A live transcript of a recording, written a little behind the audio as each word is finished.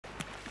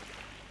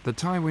The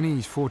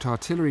Taiwanese fought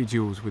artillery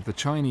duels with the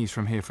Chinese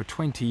from here for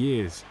 20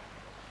 years.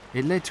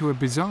 It led to a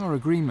bizarre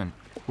agreement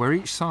where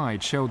each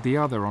side shelled the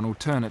other on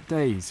alternate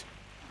days,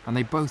 and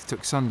they both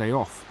took Sunday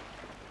off.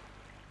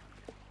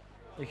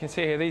 You can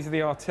see here, these are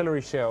the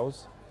artillery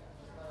shells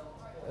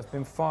that have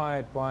been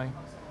fired by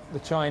the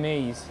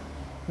Chinese.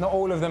 Not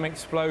all of them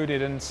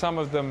exploded, and some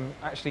of them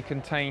actually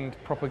contained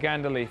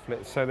propaganda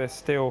leaflets, so they're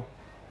still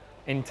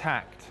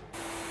intact.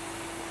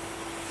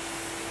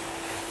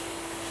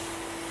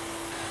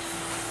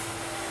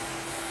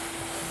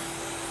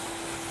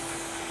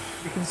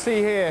 You can see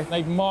here,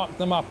 they've marked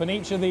them up, and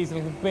each of these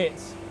little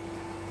bits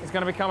is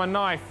going to become a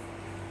knife,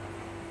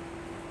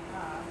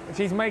 which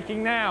he's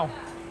making now.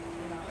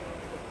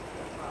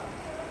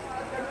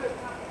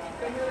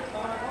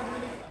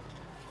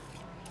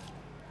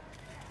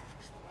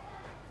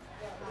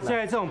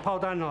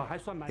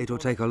 It will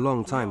take a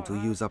long time to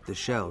use up the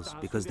shells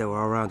because there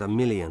were around 1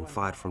 million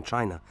fired from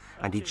China,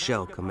 and each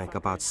shell can make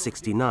about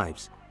 60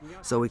 knives.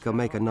 So we can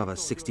make another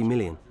 60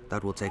 million.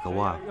 That will take a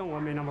while.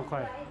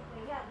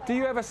 Do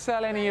you ever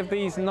sell any of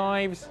these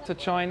knives to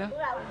China?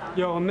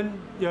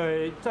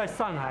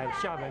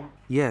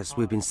 Yes,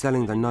 we've been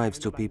selling the knives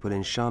to people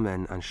in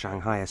Xiamen and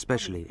Shanghai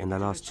especially in the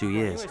last 2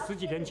 years.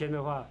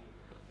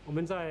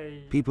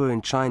 People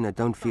in China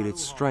don't feel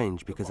it's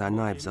strange because our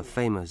knives are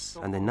famous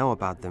and they know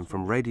about them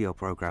from radio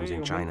programs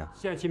in China.